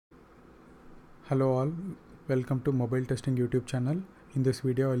Hello all, welcome to Mobile Testing YouTube channel. In this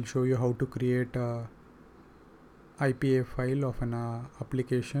video I'll show you how to create a IPA file of an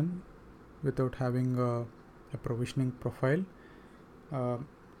application without having a provisioning profile.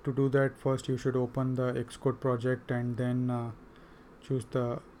 To do that, first you should open the Xcode project and then choose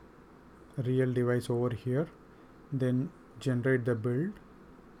the real device over here, then generate the build.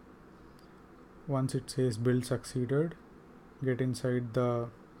 Once it says build succeeded, get inside the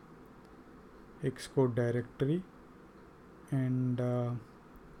Xcode directory and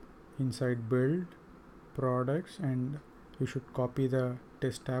inside build products, and you should copy the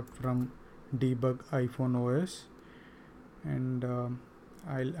test app from debug iPhone OS, and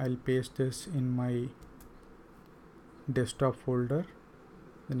I'll paste this in my desktop folder.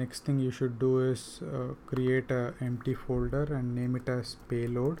 The next thing you should do is create a empty folder and name it as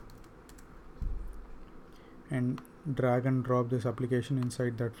payload, and drag and drop this application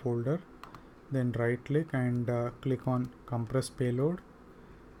inside that folder. Then right click and click on compress payload.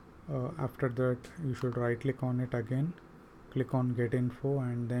 After that you should right click on it again, click on get info,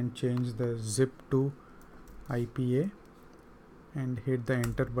 and then change the zip to IPA and hit the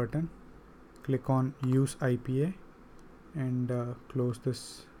enter button. Click on use IPA and close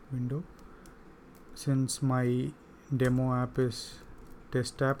this window. Since my demo app is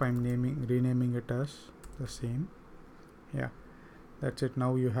test app, I'm renaming it as the same. Yeah, that's it.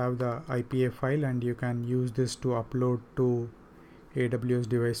 Now you have the IPA file and you can use this to upload to AWS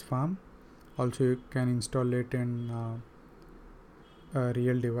device farm. Also you can install it in a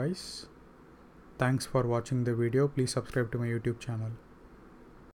real device. Thanks for watching the video. Please subscribe to my YouTube channel.